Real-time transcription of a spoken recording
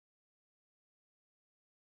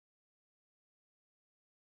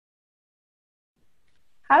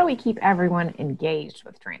How do we keep everyone engaged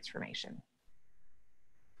with transformation?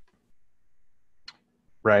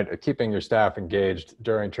 Right. Keeping your staff engaged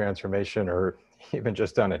during transformation or even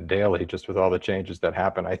just on it daily, just with all the changes that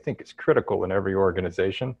happen, I think is critical in every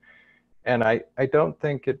organization. And I don't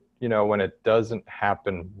think it, when it doesn't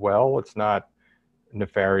happen well, it's not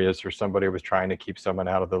nefarious or somebody was trying to keep someone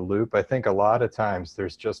out of the loop. I think a lot of times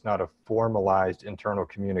there's just not a formalized internal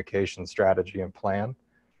communication strategy and plan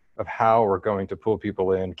of how we're going to pull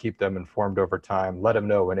people in, keep them informed over time, let them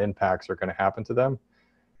know when impacts are going to happen to them.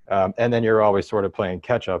 And then you're always sort of playing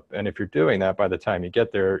catch up. And if you're doing that, by the time you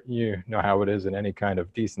get there, you know how it is in any kind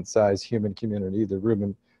of decent sized human community, the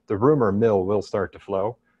rumor mill will start to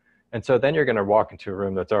flow. And so then you're going to walk into a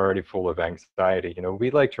room that's already full of anxiety.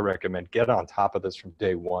 We like to recommend get on top of this from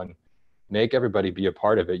day one, make everybody be a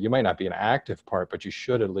part of it. You might not be an active part, but you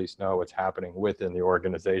should at least know what's happening within the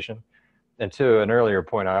organization. And to an earlier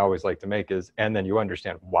point I always like to make is, and then you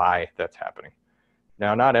understand why that's happening.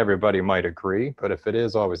 Now, not everybody might agree, but if it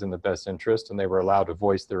is always in the best interest and they were allowed to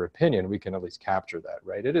voice their opinion, we can at least capture that,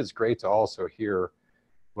 right? It is great to also hear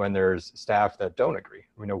when there's staff that don't agree.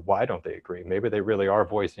 Why don't they agree? Maybe they really are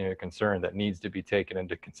voicing a concern that needs to be taken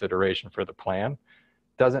into consideration for the plan.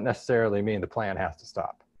 Doesn't necessarily mean the plan has to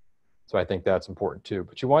stop. So I think that's important too.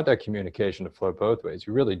 But you want that communication to flow both ways.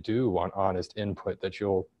 You really do want honest input that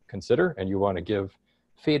you'll consider, and you want to give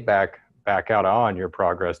feedback back out on your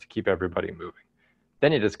progress to keep everybody moving.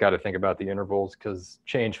 Then you just got to think about the intervals, because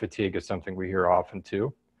change fatigue is something we hear often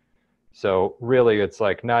too. So really, it's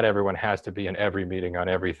like not everyone has to be in every meeting on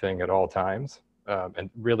everything at all times, and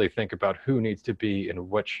really think about who needs to be in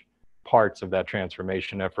which parts of that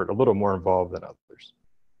transformation effort a little more involved than others.